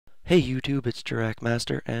Hey YouTube, it's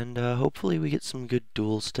Master, and hopefully we get some good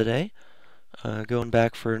duels today. Going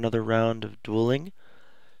back for another round of dueling,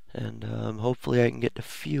 and hopefully I can get a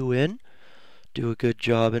few in, do a good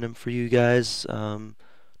job in them for you guys,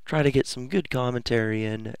 try to get some good commentary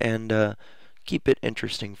in, and keep it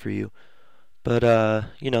interesting for you. But,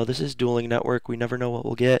 this is Dueling Network, we never know what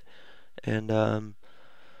we'll get, and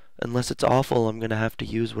unless it's awful, I'm going to have to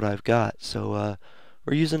use what I've got. So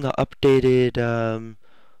we're using the updated...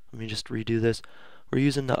 let me just redo this. We're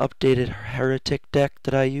using the updated Heretic deck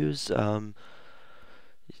that I use.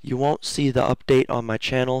 You won't see the update on my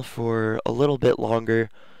channel for a little bit longer.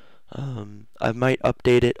 I might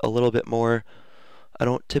update it a little bit more. I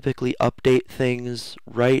don't typically update things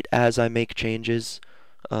right as I make changes.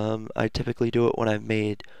 I typically do it when I've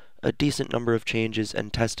made a decent number of changes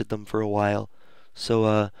and tested them for a while.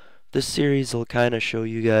 So this series will kind of show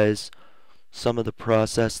you guys some of the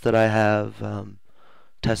process that I have.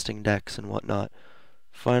 Testing decks and whatnot.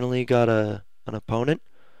 Finally got an opponent.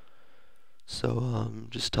 So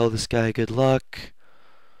just tell this guy good luck.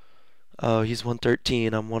 Oh, he's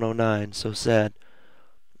 113, I'm 109, so sad.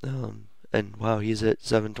 And wow, he's at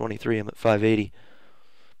 723, I'm at 580.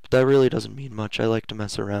 But that really doesn't mean much. I like to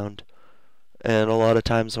mess around. And a lot of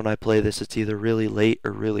times when I play this, it's either really late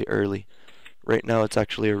or really early. Right now it's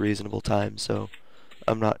actually a reasonable time, so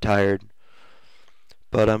I'm not tired.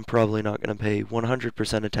 But I'm probably not going to pay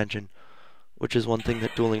 100% attention, which is one thing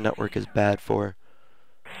that Dueling Network is bad for.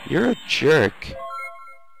 You're a jerk.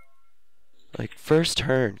 Like, first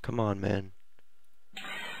turn, come on, man.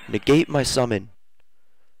 Negate my summon.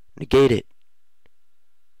 Negate it.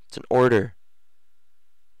 It's an order.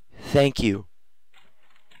 Thank you.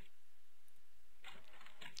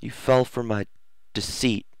 You fell for my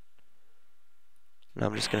deceit. Now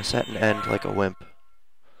I'm just going to set an end like a wimp.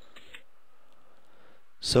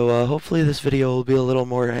 So hopefully this video will be a little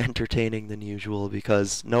more entertaining than usual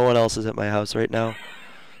because no one else is at my house right now.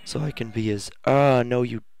 So I can be as, no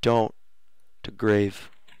you don't, to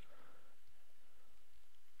grave.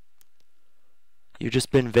 You've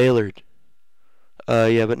just been veilered.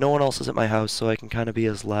 Yeah, but no one else is at my house, so I can kind of be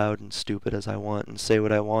as loud and stupid as I want and say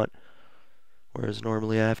what I want. Whereas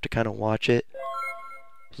normally I have to kind of watch it.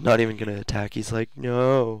 He's not even going to attack. He's like,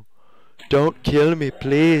 no, don't kill me,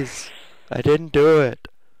 please. I didn't do it.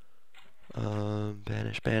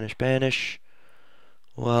 Banish, banish, banish.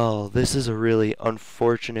 Well, this is a really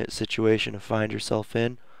unfortunate situation to find yourself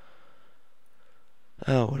in.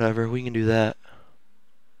 Oh, whatever, we can do that.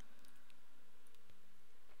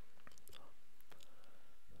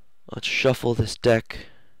 Let's shuffle this deck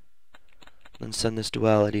and send this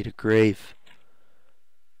duality to grave.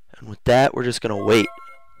 And with that, we're just gonna wait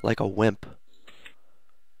like a wimp.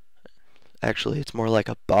 Actually, it's more like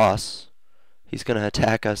a boss. He's gonna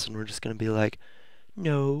attack us and we're just gonna be like,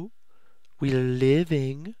 no, we're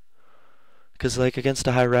living. Because like against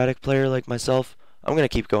a hieratic player like myself, I'm gonna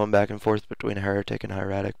keep going back and forth between heretic and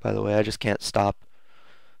hieratic, by the way. I just can't stop.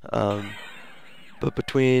 But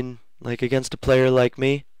between, like against a player like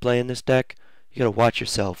me playing this deck, you gotta watch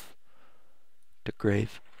yourself. To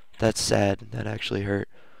grave. That's sad. That actually hurt.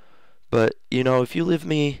 But, you know, if you leave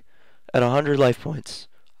me at 100 life points,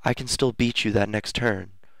 I can still beat you that next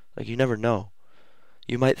turn. Like, you never know.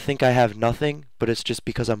 You might think I have nothing, but it's just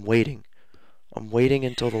because I'm waiting. I'm waiting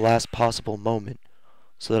until the last possible moment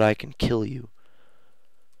so that I can kill you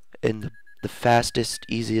in the fastest,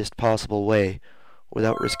 easiest possible way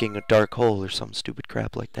without risking a dark hole or some stupid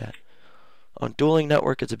crap like that. On Dueling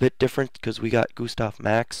Network, it's a bit different because we got Gustav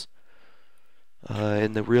Max.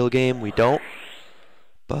 In the real game, we don't.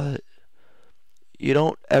 But you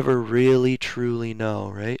don't ever really truly know,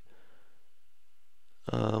 right?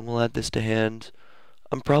 We'll add this to hand.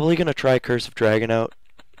 I'm probably going to try Curse of Dragon out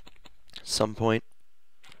at some point.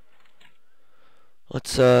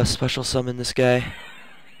 Let's special summon this guy.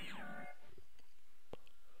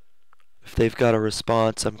 If they've got a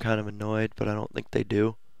response, I'm kind of annoyed, but I don't think they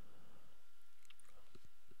do.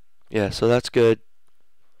 Yeah, so that's good.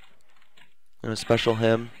 I'm going to special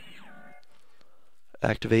him.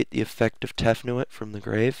 Activate the effect of Tefnuit from the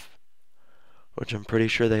grave, which I'm pretty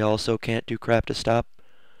sure they also can't do crap to stop.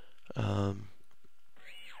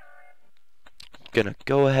 Gonna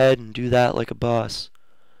go ahead and do that like a boss.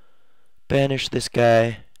 Banish this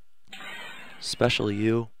guy. Special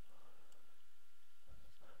you.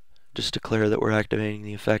 Just declare that we're activating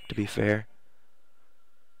the effect to be fair.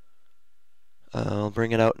 I'll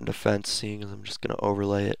bring it out in defense, seeing as I'm just gonna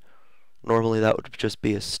overlay it. Normally that would just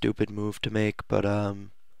be a stupid move to make, but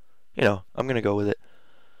you know, I'm gonna go with it.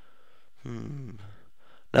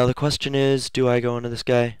 Now the question is, do I go into this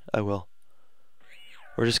guy? I will.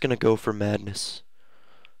 We're just gonna go for madness.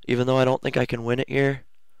 Even though I don't think I can win it here,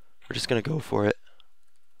 we're just going to go for it.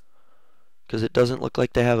 Because it doesn't look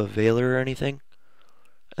like they have a Veiler or anything.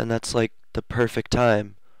 And that's like the perfect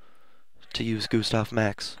time to use Gustav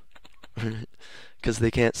Max. Because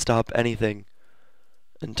they can't stop anything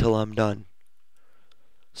until I'm done.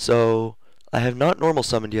 So, I have not normal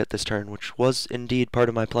summoned yet this turn, which was indeed part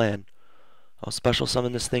of my plan. I'll special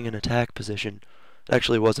summon this thing in attack position. It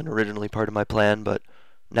actually wasn't originally part of my plan, but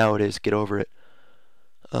now it is. Get over it.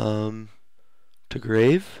 To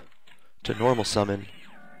Grave, to normal summon.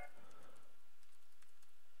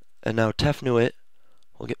 And now Tefnuit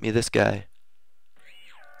will get me this guy.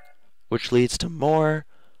 Which leads to more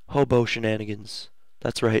hobo shenanigans.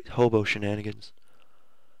 That's right, hobo shenanigans.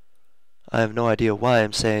 I have no idea why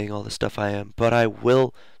I'm saying all the stuff I am, but I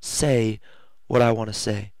will say what I want to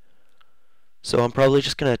say. So I'm probably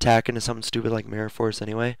just going to attack into something stupid like Mirror Force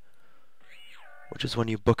anyway. Which is when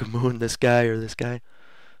you Book a Moon this guy or this guy.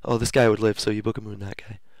 Oh, this guy would live, so you Book a Moon that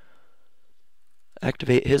guy.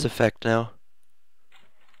 Activate his effect now.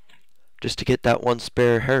 Just to get that one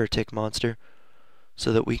spare Heretic monster.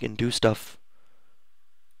 So that we can do stuff.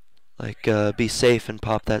 Like, be safe and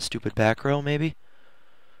pop that stupid back row, maybe?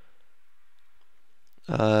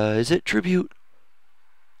 Is it Tribute?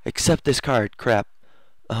 Accept this card. Crap.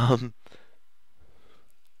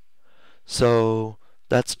 So,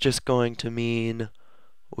 that's just going to mean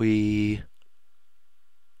we...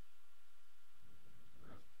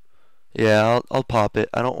 Yeah, I'll pop it.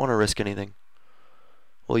 I don't want to risk anything.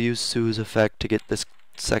 We'll use Sue's effect to get this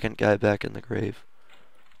second guy back in the grave.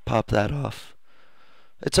 Pop that off.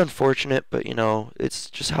 It's unfortunate, but you know, it's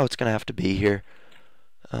just how it's going to have to be here.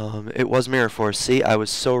 It was Mirror Force. See, I was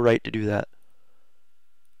so right to do that.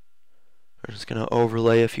 We're just going to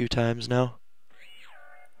overlay a few times now.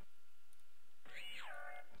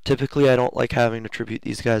 Typically, I don't like having to tribute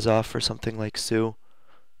these guys off for something like Sue,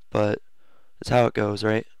 but it's how it goes,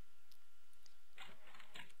 right?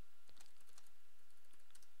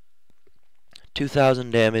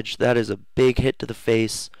 $2,000 damage. That is a big hit to the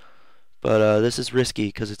face, but this is risky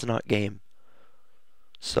because it's not game.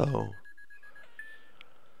 So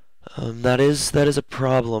that is a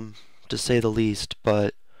problem, to say the least,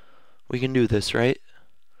 but we can do this, right?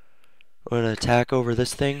 We're going to attack over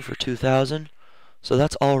this thing for 2,000. So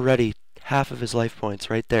that's already half of his life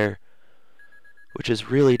points right there, which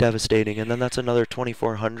is really devastating. And then that's another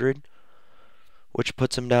 2,400, which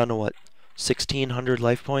puts him down to what, 1,600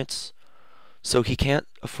 life points? So he can't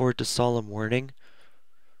afford to Solemn Warning.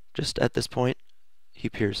 Just at this point, he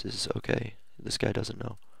pierces. Okay, this guy doesn't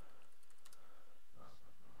know.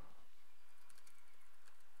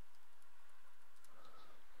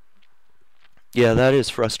 Yeah, that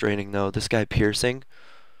is frustrating though, this guy piercing.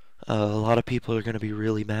 A lot of people are going to be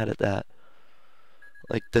really mad at that.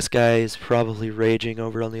 Like, this guy is probably raging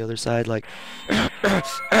over on the other side, like,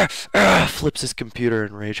 flips his computer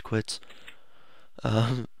and rage quits.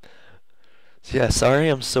 So yeah, sorry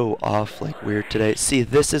I'm so off, like, weird today. See,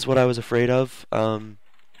 this is what I was afraid of.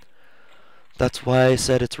 That's why I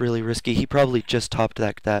said it's really risky. He probably just top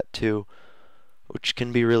decked that too, which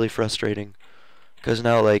can be really frustrating. Because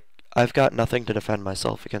now, like, I've got nothing to defend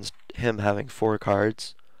myself against him having 4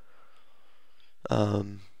 cards.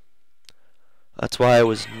 That's why I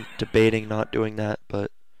was debating not doing that,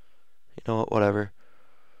 but you know what, whatever.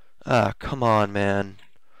 Ah, come on, man.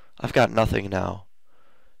 I've got nothing now.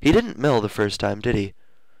 He didn't mill the first time, did he?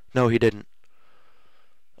 No, he didn't.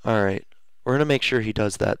 Alright, we're gonna make sure he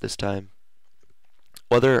does that this time.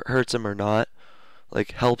 Whether it hurts him or not,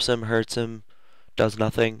 like helps him, hurts him, does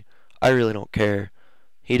nothing, I really don't care.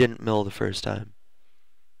 He didn't mill the first time.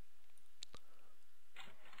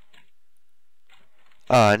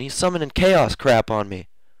 Ah, and he's summoning chaos crap on me.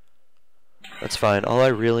 That's fine. All I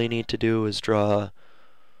really need to do is draw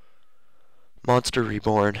Monster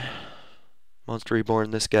Reborn. Monster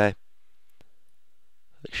Reborn this guy.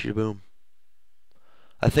 Like, shaboom.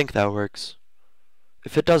 I think that works.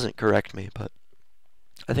 If it doesn't, correct me, but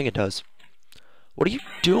I think it does. What are you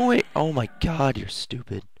doing? Oh my god, you're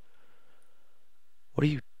stupid. What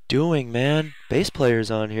are you doing, man? Bass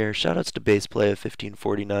player's on here. Shoutouts to Bass Play of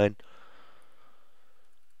 1549.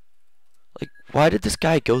 Like, why did this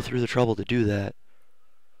guy go through the trouble to do that?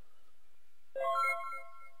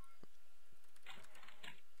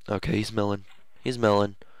 Okay, he's milling. He's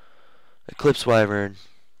milling. Eclipse Wyvern.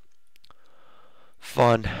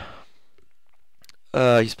 Fun.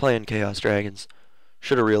 He's playing Chaos Dragons.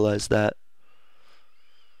 Should have realized that.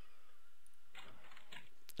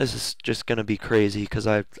 This is just gonna be crazy because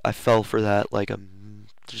I fell for that like a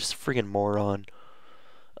just friggin' moron.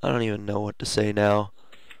 I don't even know what to say now.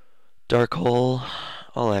 Dark Hole.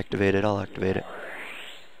 I'll activate it.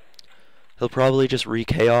 He'll probably just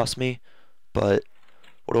re-chaos me, but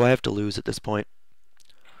what do I have to lose at this point?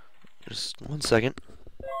 Just 1 second.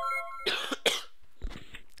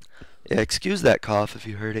 Yeah, excuse that cough if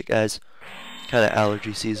you heard it, guys. Kind of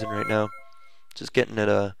allergy season right now. Just getting it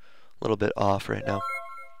a little bit off right now.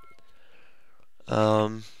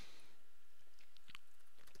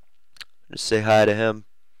 Just say hi to him.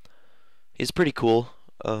 He's pretty cool.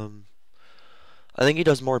 I think he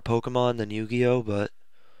does more Pokemon than Yu-Gi-Oh, but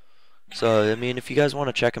so I mean, if you guys want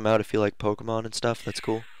to check him out, if you like Pokemon and stuff, that's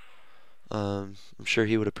cool. I'm sure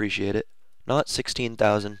he would appreciate it. Not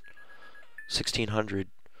 16,000, 1,600.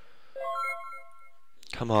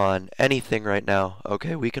 Come on, anything right now.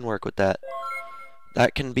 Okay, we can work with that.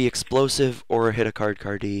 That can be explosive or hit a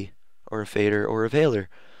card E, or a fader or a Veiler.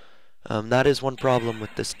 That is one problem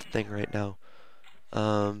with this thing right now.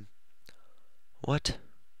 What?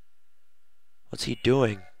 What's he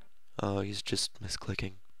doing? Oh, he's just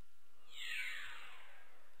misclicking.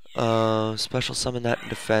 Special summon that in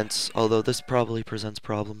defense, although this probably presents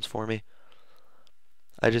problems for me.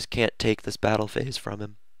 I just can't take this battle phase from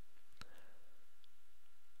him.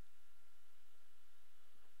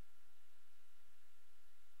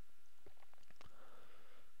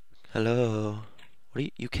 Hello. What do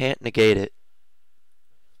you can't negate it.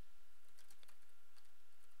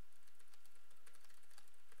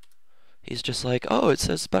 He's just like, oh, it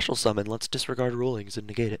says special summon, let's disregard rulings and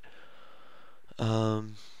negate it.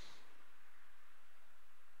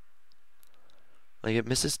 Like, it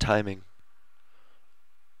misses timing.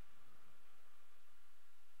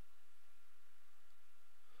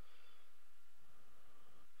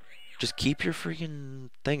 Just keep your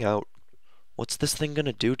freaking thing out. What's this thing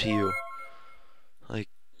gonna do to you? Like,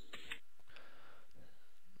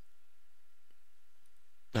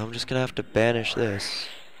 now I'm just gonna have to banish this.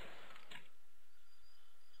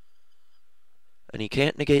 And he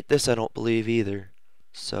can't negate this, I don't believe, either.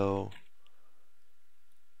 So,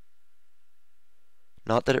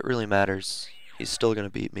 not that it really matters. He's still gonna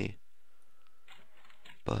beat me.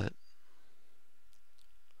 But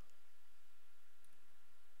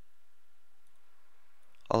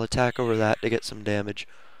I'll attack over that to get some damage.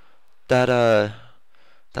 That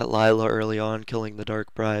Lila early on killing the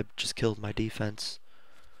Dark Bribe just killed my defense.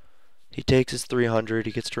 He takes his 300,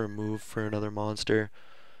 he gets to remove for another monster.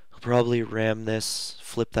 He'll probably ram this,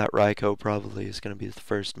 flip that Raikou probably is going to be the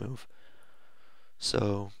first move.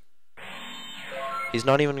 So, he's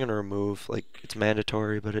not even going to remove, like, it's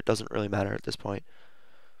mandatory, but it doesn't really matter at this point.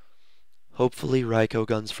 Hopefully Raikou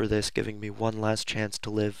guns for this, giving me one last chance to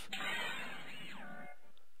live.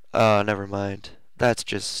 Never mind. That's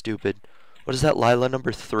just stupid. What is that, Lila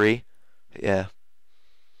number 3? Yeah.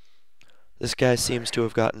 This guy seems to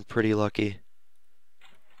have gotten pretty lucky.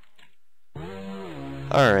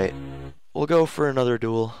 Alright. We'll go for another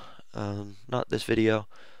duel. Not this video,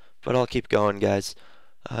 but I'll keep going, guys.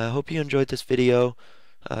 I hope you enjoyed this video.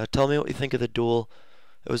 Tell me what you think of the duel.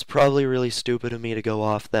 It was probably really stupid of me to go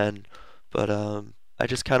off then, but I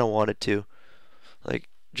just kind of wanted to. Like,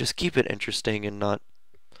 just keep it interesting and not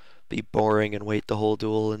be boring and wait the whole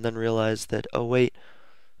duel and then realize that, oh wait,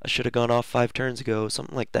 I should have gone off 5 turns ago,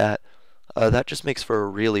 something like that. That just makes for a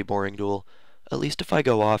really boring duel. At least if I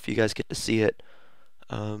go off, you guys get to see it.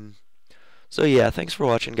 So yeah, thanks for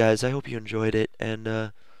watching, guys. I hope you enjoyed it,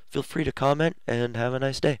 and feel free to comment, and have a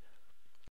nice day.